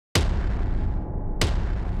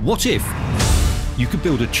What if you could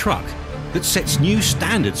build a truck that sets new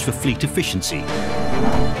standards for fleet efficiency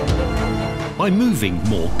by moving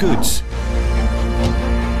more goods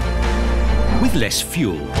with less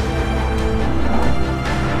fuel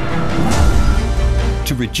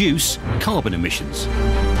to reduce carbon emissions?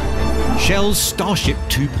 Shell's Starship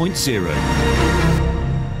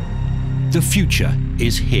 2.0. The future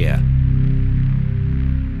is here.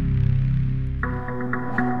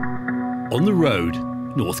 On the road,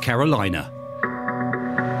 North Carolina.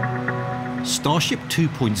 Starship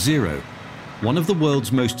 2.0, one of the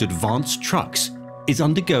world's most advanced trucks, is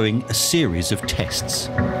undergoing a series of tests.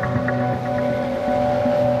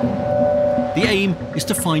 The aim is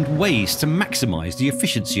to find ways to maximize the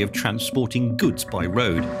efficiency of transporting goods by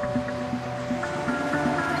road,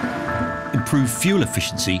 improve fuel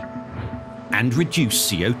efficiency, and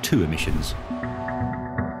reduce CO2 emissions.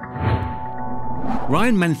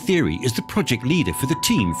 Ryan Manthiri is the project leader for the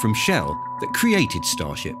team from Shell that created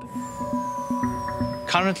Starship.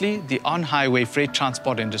 Currently, the on-highway freight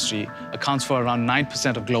transport industry accounts for around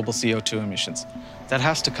 9% of global CO2 emissions. That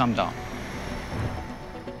has to come down.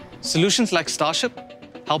 Solutions like Starship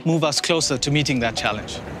help move us closer to meeting that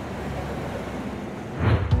challenge.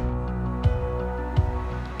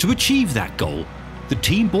 To achieve that goal, the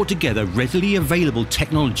team brought together readily available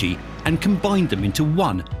technology and combined them into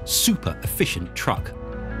one super efficient truck.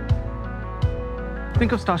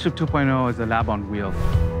 Think of Starship 2.0 as a lab on wheels.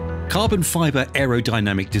 Carbon fiber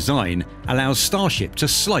aerodynamic design allows Starship to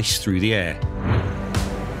slice through the air.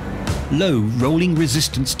 Low rolling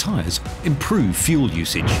resistance tyres improve fuel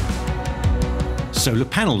usage. Solar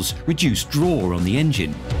panels reduce draw on the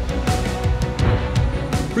engine.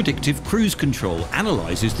 Predictive cruise control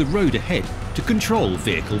analyses the road ahead to control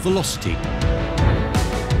vehicle velocity.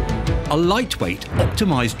 A lightweight,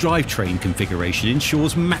 optimised drivetrain configuration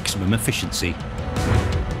ensures maximum efficiency.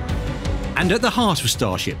 And at the heart of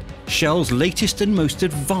Starship, Shell's latest and most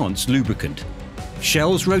advanced lubricant.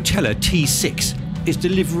 Shell's Rotella T6 is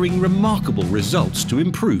delivering remarkable results to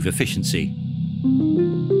improve efficiency.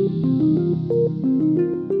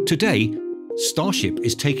 Today, Starship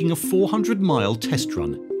is taking a 400-mile test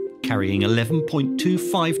run, carrying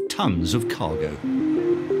 11.25 tons of cargo.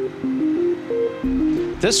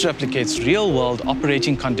 This replicates real-world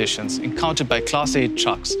operating conditions encountered by Class 8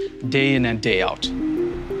 trucks day in and day out.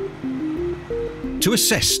 To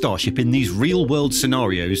assess Starship in these real-world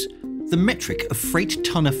scenarios, the metric of Freight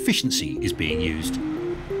Tonne Efficiency is being used.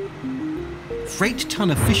 Freight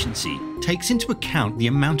Tonne Efficiency takes into account the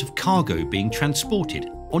amount of cargo being transported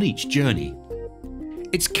on each journey.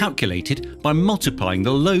 It's calculated by multiplying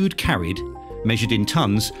the load carried, measured in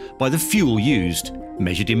tons, by the fuel used,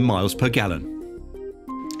 measured in miles per gallon.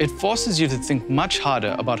 It forces you to think much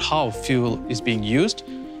harder about how fuel is being used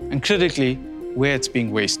and, critically, where it's being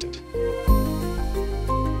wasted.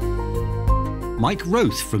 Mike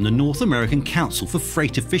Roth from the North American Council for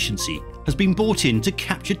Freight Efficiency has been brought in to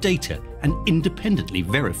capture data and independently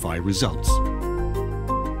verify results.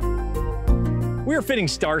 We're fitting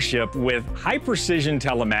Starship with high-precision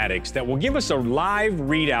telematics that will give us a live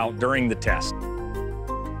readout during the test.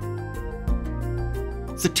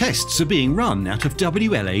 The tests are being run out of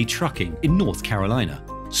WLA Trucking in North Carolina,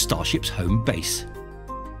 Starship's home base.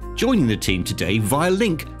 Joining the team today via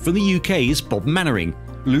link from the UK is Bob Mannering,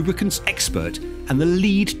 lubricants expert and the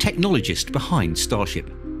lead technologist behind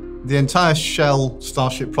Starship. The entire Shell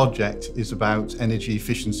Starship project is about energy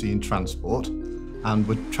efficiency in transport, and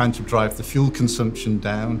we're trying to drive the fuel consumption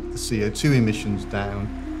down, the CO2 emissions down,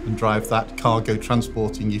 and drive that cargo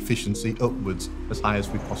transporting efficiency upwards as high as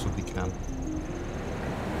we possibly can.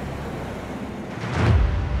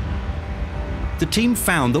 The team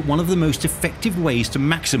found that one of the most effective ways to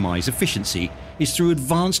maximise efficiency is through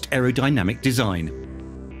advanced aerodynamic design.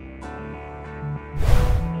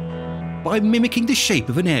 By mimicking the shape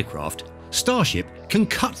of an aircraft, Starship can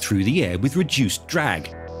cut through the air with reduced drag.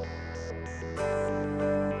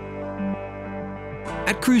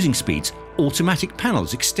 At cruising speeds, automatic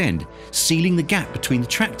panels extend, sealing the gap between the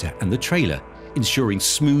tractor and the trailer, ensuring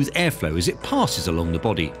smooth airflow as it passes along the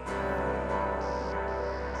body.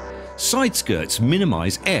 Side skirts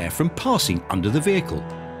minimise air from passing under the vehicle.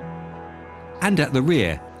 And at the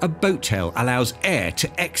rear, a boat tail allows air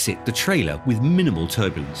to exit the trailer with minimal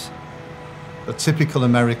turbulence. A typical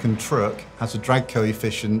American truck has a drag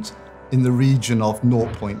coefficient in the region of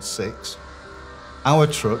 0.6. Our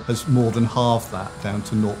truck has more than half that, down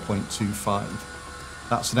to 0.25.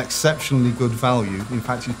 That's an exceptionally good value. In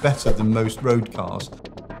fact, it's better than most road cars.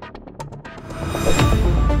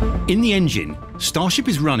 In the engine, Starship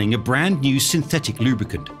is running a brand new synthetic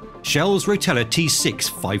lubricant, Shell's Rotella T6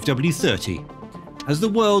 5W30. As the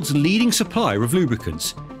world's leading supplier of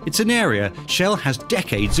lubricants, it's an area Shell has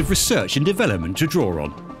decades of research and development to draw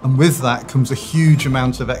on. And with that comes a huge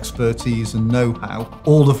amount of expertise and know-how,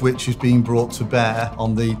 all of which is being brought to bear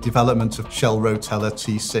on the development of Shell Rotella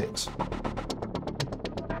T6.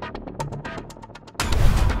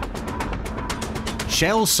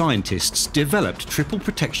 Shell scientists developed Triple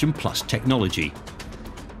Protection Plus technology,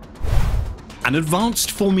 an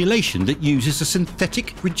advanced formulation that uses a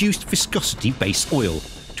synthetic reduced viscosity base oil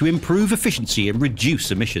to improve efficiency and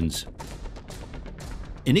reduce emissions.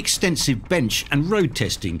 In extensive bench and road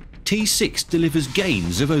testing, T6 delivers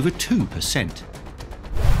gains of over 2%.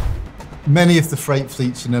 Many of the freight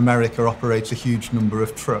fleets in America operate a huge number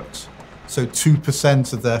of trucks, so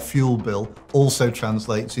 2% of their fuel bill also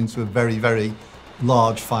translates into a very, very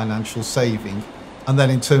large financial saving. And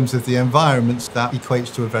then in terms of the environment, that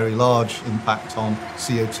equates to a very large impact on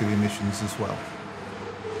CO2 emissions as well.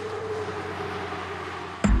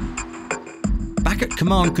 Back at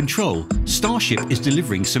Command Control, Starship is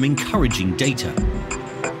delivering some encouraging data.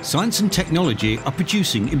 Science and technology are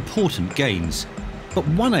producing important gains. But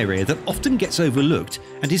one area that often gets overlooked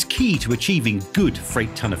and is key to achieving good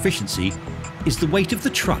freight ton efficiency is the weight of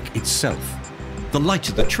the truck itself. The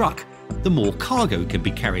lighter the truck, the more cargo can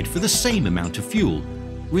be carried for the same amount of fuel,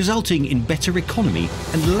 resulting in better economy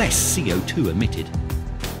and less CO2 emitted.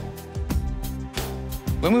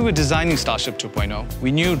 When we were designing Starship 2.0,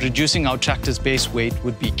 we knew reducing our tractor's base weight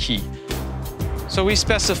would be key. So we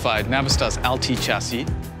specified Navistar's LT chassis,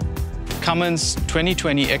 Cummins'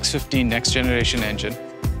 2020 X15 next generation engine,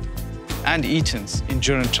 and Eaton's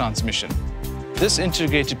Endurance transmission. This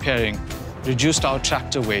integrated pairing reduced our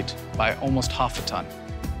tractor weight by almost half a ton.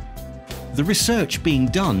 The research being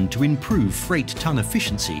done to improve freight ton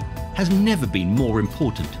efficiency has never been more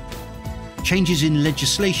important. Changes in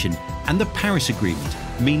legislation and the Paris Agreement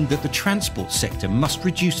mean that the transport sector must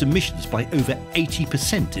reduce emissions by over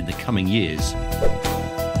 80% in the coming years.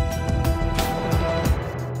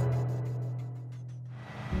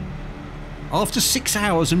 After 6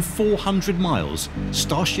 hours and 400 miles,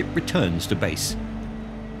 Starship returns to base.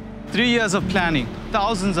 3 years of planning,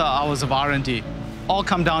 thousands of hours of R&D, all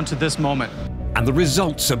come down to this moment. And the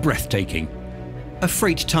results are breathtaking. A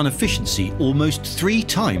freight ton efficiency almost 3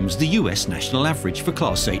 times the US national average for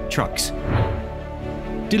Class 8 trucks,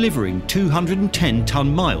 delivering 210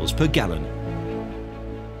 ton miles per gallon.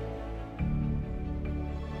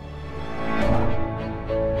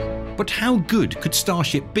 But how good could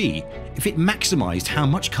Starship be if it maximised how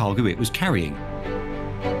much cargo it was carrying?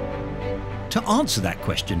 To answer that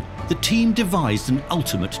question, the team devised an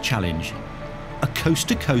ultimate challenge: a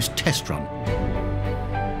coast-to-coast test run.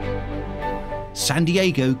 San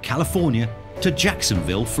Diego, California to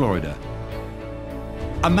Jacksonville, Florida.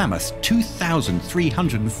 A mammoth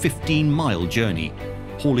 2,315-mile journey,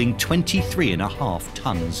 hauling 23.5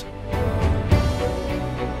 tons.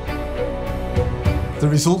 The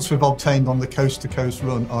results we've obtained on the coast-to-coast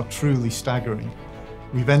run are truly staggering.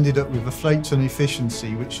 We've ended up with a freight ton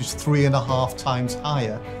efficiency which is 3.5 times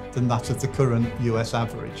higher than that of the current US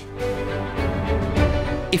average.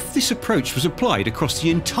 If this approach was applied across the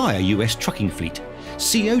entire US trucking fleet,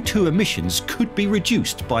 CO2 emissions could be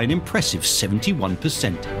reduced by an impressive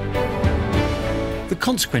 71%. The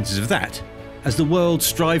consequences of that, as the world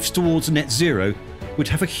strives towards net zero, would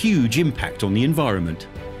have a huge impact on the environment.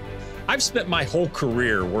 I've spent my whole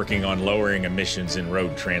career working on lowering emissions in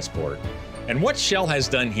road transport. And what Shell has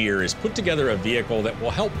done here is put together a vehicle that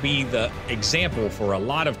will help be the example for a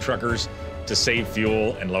lot of truckers to save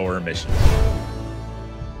fuel and lower emissions.